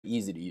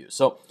easy to use.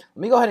 So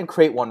let me go ahead and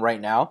create one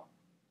right now.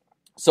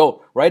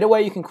 So right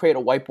away you can create a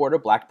whiteboard or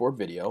Blackboard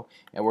video,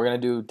 and we're going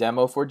to do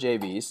demo for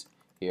JVs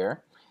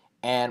here.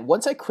 And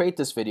once I create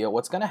this video,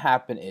 what's going to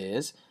happen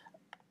is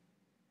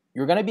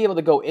you're going to be able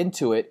to go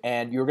into it,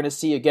 and you're going to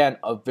see, again,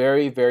 a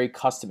very, very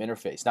custom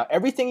interface. Now,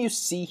 everything you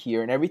see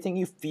here and everything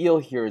you feel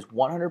here is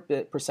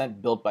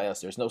 100% built by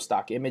us. There's no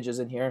stock images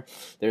in here.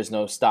 There's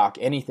no stock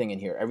anything in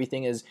here.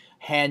 Everything is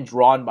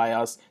hand-drawn by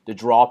us. The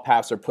draw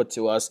paths are put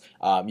to us.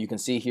 You can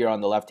see here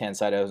on the left-hand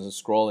side as I'm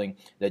scrolling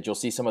that you'll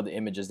see some of the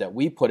images that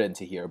we put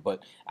into here.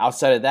 But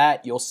outside of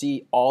that, you'll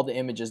see all the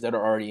images that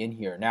are already in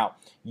here. Now,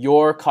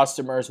 your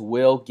customers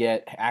will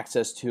get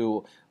access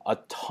to a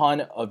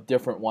ton of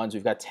different ones.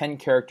 We've got 10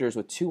 characters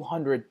with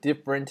 200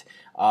 different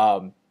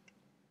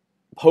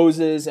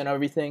poses and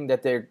everything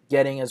that they're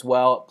getting as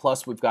well.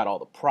 Plus, we've got all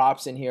the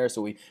props in here,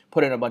 so we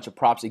put in a bunch of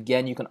props.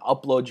 Again, you can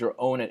upload your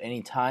own at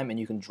any time, and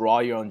you can draw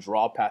your own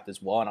draw path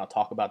as well, and I'll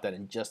talk about that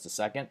in just a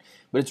second.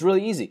 But it's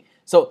really easy.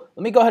 So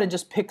let me go ahead and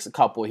just pick a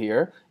couple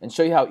here and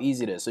show you how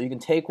easy it is. So you can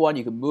take one,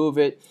 you can move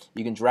it,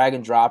 you can drag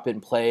and drop it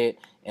and play it,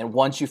 and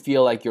once you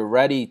feel like you're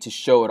ready to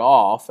show it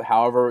off,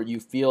 however you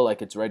feel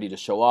like it's ready to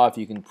show off,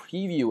 you can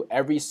preview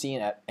every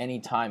scene at any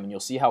time, and you'll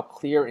see how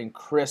clear and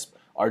crisp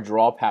our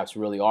draw paths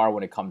really are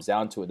when it comes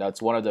down to it.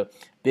 That's one of the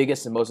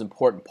biggest and most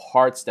important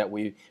parts that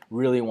we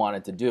really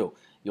wanted to do.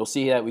 You'll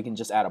see that we can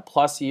just add a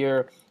plus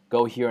here,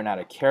 go here and add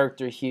a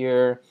character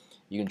here.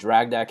 You can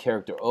drag that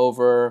character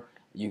over.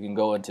 You can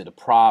go into the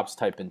props,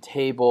 type in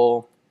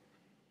table.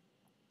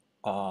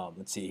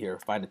 Let's see here,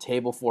 find a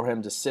table for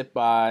him to sit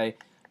by.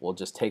 We'll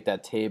just take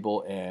that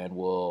table and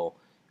we'll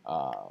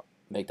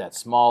make that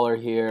smaller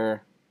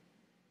here.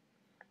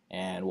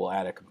 And we'll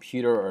add a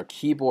computer or a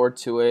keyboard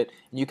to it.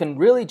 And you can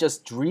really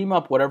just dream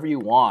up whatever you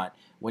want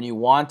when you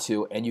want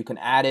to, and you can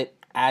add it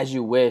as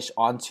you wish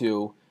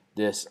onto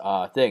this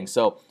thing.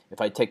 So if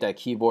I take that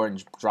keyboard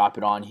and drop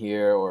it on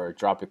here, or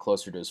drop it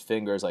closer to his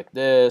fingers like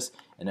this,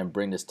 and then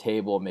bring this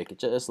table, make it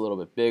just a little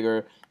bit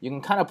bigger, you can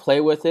kind of play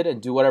with it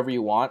and do whatever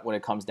you want when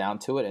it comes down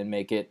to it and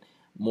make it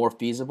more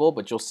feasible.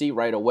 But you'll see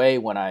right away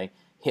when I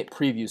hit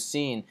preview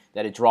scene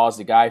that it draws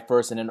the guy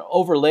first and then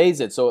overlays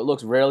it so it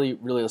looks really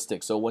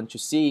realistic. So once you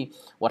see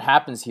what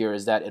happens here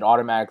is that it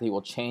automatically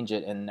will change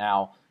it, and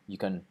now you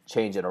can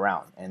change it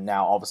around, and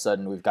now all of a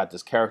sudden we've got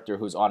this character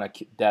who's on a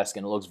desk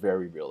and it looks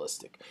very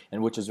realistic,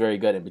 and which is very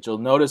good. But you'll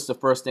notice the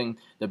first thing,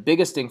 the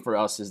biggest thing for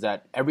us is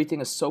that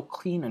everything is so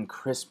clean and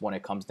crisp when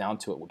it comes down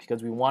to it,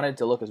 because we want it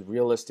to look as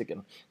realistic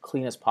and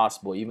clean as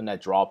possible, even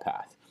that draw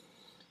path.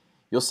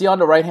 You'll see on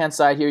the right hand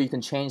side here you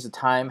can change the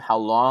time, how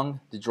long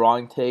the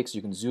drawing takes.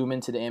 You can zoom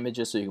into the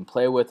images so you can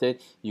play with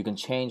it. You can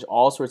change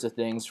all sorts of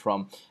things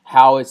from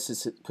how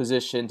it's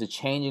positioned to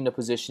changing the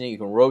positioning. You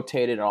can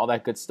rotate it and all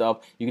that good stuff.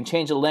 You can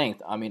change the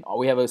length. I mean,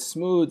 we have a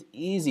smooth,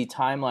 easy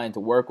timeline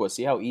to work with.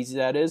 See how easy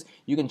that is?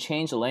 You can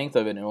change the length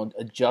of it and it'll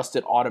adjust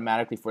it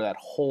automatically for that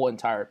whole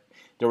entire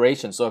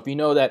duration. So if you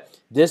know that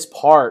this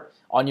part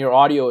on your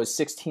audio is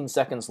 16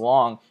 seconds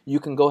long, you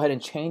can go ahead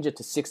and change it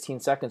to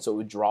 16 seconds so it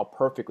would draw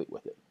perfectly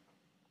with it.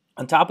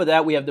 On top of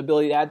that, we have the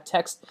ability to add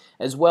text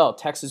as well.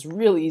 Text is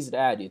really easy to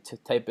add. You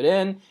type it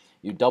in,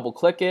 you double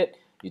click it,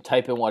 you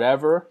type in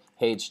whatever,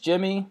 hey, it's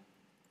Jimmy,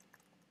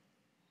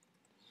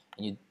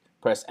 and you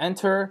press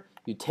enter,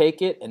 you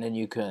take it, and then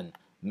you can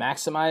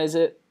maximize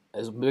it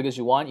as big as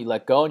you want. You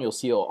let go, and you'll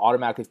see it'll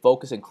automatically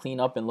focus and clean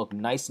up and look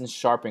nice and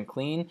sharp and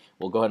clean.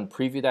 We'll go ahead and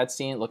preview that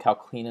scene. Look how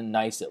clean and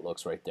nice it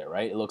looks right there,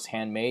 right? It looks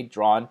handmade,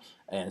 drawn,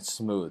 and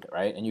smooth,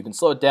 right? And you can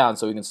slow it down,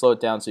 so we can slow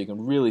it down so you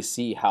can really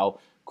see how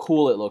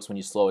cool it looks when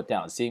you slow it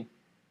down. See,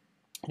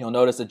 you'll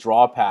notice the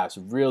draw paths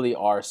really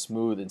are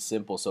smooth and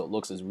simple, so it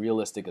looks as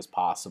realistic as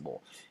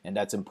possible, and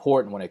that's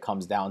important when it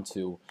comes down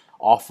to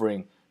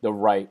offering the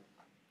right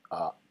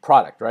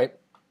product, right?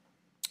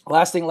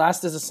 Last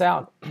is the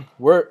sound.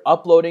 We're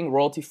uploading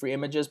royalty-free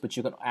images, but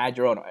you can add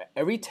your own.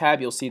 Every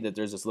tab you'll see that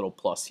there's this little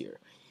plus here,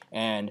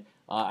 and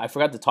I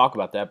forgot to talk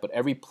about that, but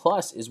every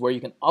plus is where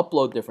you can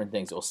upload different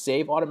things. It'll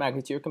save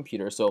automatically to your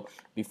computer. So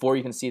before,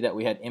 you can see that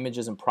we had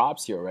images and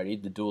props here already,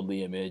 the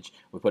Doodly image.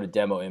 We put a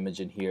demo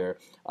image in here.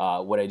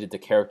 When I did the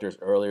characters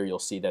earlier, you'll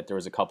see that there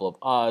was a couple of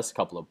us, a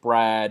couple of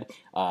Brad,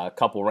 a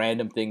couple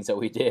random things that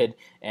we did.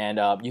 And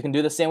you can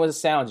do the same with the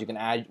sounds. You can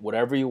add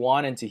whatever you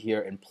want into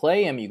here and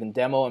play them. You can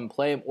demo and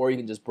play them, or you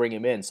can just bring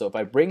them in. So if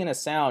I bring in a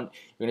sound,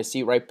 you're going to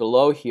see right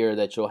below here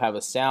that you'll have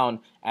a sound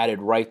added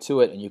right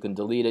to it, and you can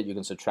delete it, you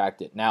can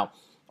subtract it. Now,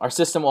 our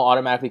system will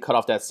automatically cut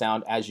off that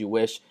sound as you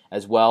wish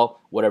as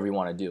well, whatever you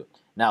want to do.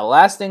 Now,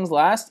 last things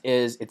last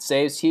is it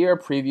saves here,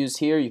 previews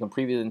here. You can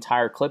preview the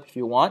entire clip if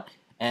you want.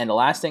 And the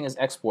last thing is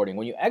exporting.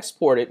 When you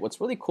export it, what's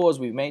really cool is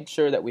we made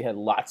sure that we had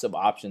lots of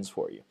options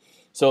for you.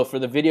 So for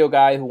the video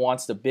guy who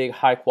wants the big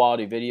high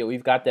quality video,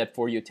 we've got that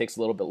for you. It takes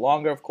a little bit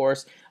longer, of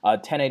course.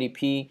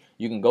 1080p,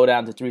 you can go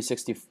down to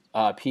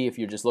 360p if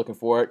you're just looking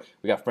for it.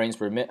 We got frames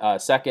per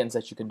seconds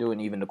that you can do, and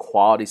even the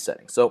quality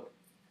settings. So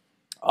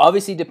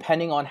obviously,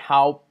 depending on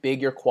how big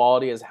your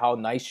quality is, how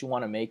nice you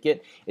want to make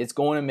it, it's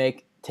going to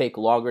make take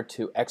longer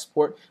to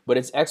export, but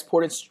it's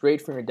exported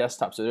straight from your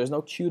desktop. So there's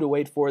no queue to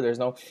wait for, there's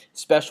no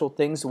special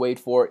things to wait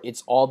for.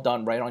 It's all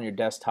done right on your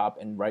desktop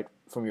and right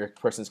from your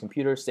person's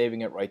computer,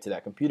 saving it right to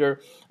that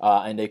computer,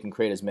 and they can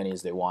create as many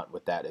as they want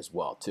with that as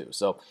well too.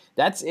 So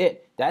that's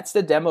it. That's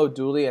the demo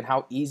Doodly and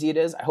how easy it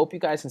is. I hope you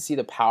guys can see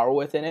the power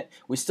within it.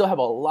 We still have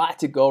a lot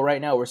to go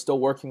right now. We're still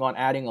working on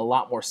adding a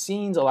lot more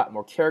scenes, a lot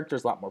more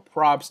characters, a lot more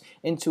props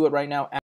into it right now.